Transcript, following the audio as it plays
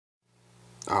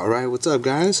Alright, what's up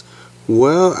guys?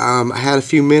 Well, I had a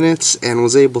few minutes and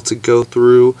was able to go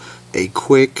through a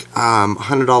quick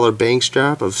 $100 bank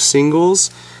strap of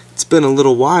singles. It's been a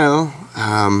little while,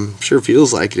 sure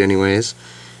feels like it anyways,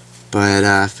 but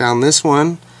I found this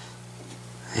one.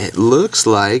 It looks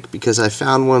like, because I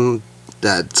found one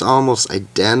that's almost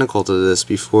identical to this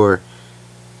before,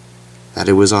 that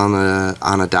it was on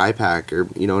a die pack, or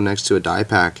next to a die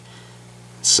pack.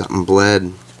 Something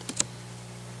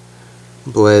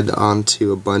bled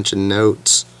onto a bunch of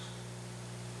notes,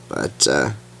 but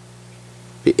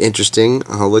be interesting.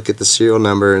 I'll look at the serial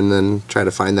number and then try to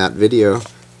find that video.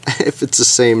 If it's the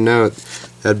same note,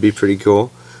 that'd be pretty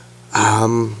cool.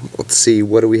 Let's see,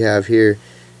 what do we have here?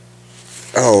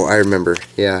 Oh, I remember,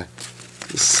 yeah,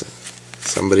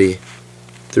 somebody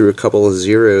threw a couple of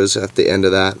zeros at the end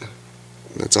of that.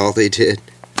 That's all they did.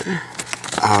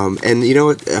 And you know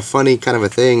what, a funny kind of a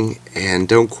thing, and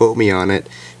don't quote me on it,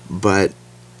 but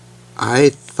I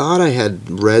thought I had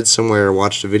read somewhere or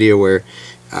watched a video where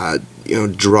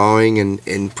drawing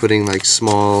and putting like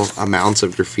small amounts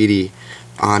of graffiti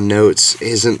on notes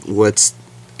isn't what's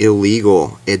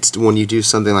illegal. It's when you do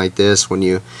something like this, when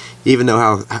you, even though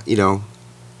how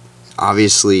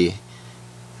obviously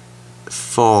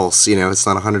false, it's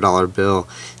not a $100 bill,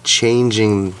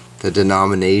 changing the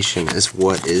denomination is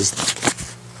what is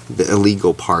the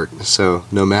illegal part. So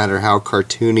no matter how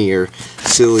cartoony or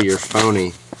silly or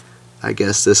phony, I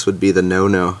guess this would be the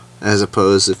no-no, as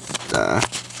opposed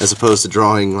to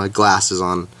drawing like glasses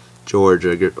on George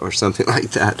or something like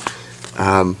that.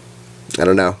 I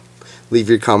don't know. Leave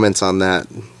your comments on that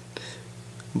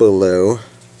below.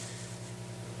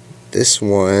 This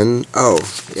one, oh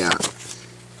yeah,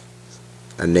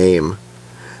 a name.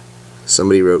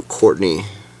 Somebody wrote Courtney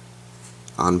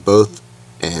on both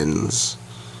ends.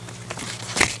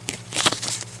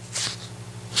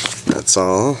 That's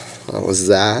all. That was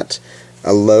that.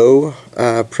 A low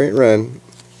print run,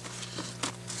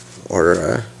 or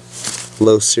a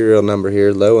low serial number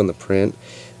here, low in the print,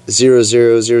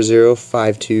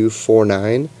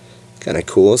 00005249. Kind of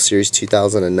cool, series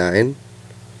 2009.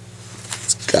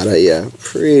 It's got a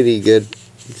pretty good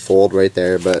fold right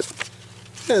there, but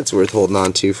it's worth holding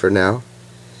on to for now.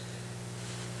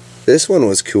 This one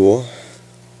was cool.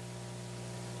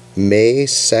 May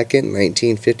 2nd,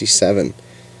 1957.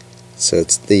 So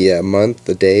it's the month,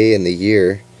 the day, and the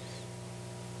year.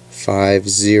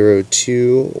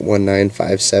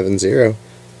 502-19570.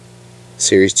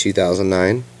 Series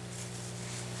 2009.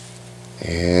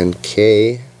 And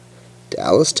K,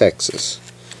 Dallas, Texas.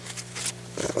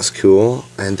 That was cool.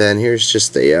 And then here's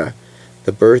just the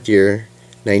birth year,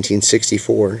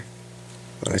 1964,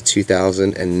 on a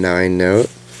 2009 note.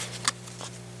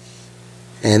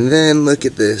 And then look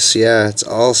at this. Yeah, it's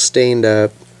all stained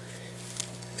up.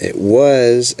 It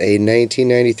was a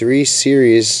 1993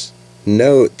 series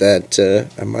note that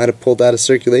I might have pulled out of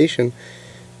circulation,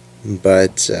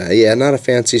 but yeah, not a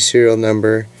fancy serial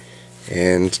number,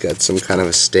 and it's got some kind of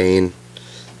a stain,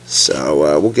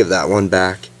 so we'll give that one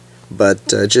back. But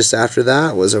just after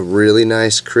that was a really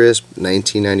nice crisp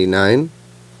 1999.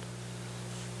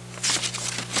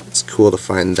 It's cool to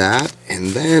find that. And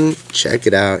then check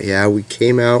it out, yeah, we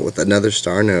came out with another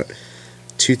star note,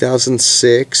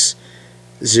 2006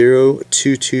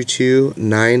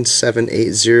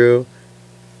 02229780,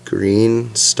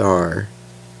 green star.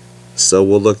 So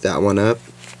we'll look that one up,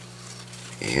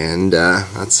 and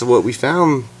that's what we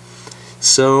found.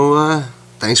 So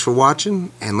thanks for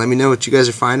watching, and let me know what you guys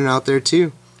are finding out there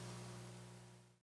too.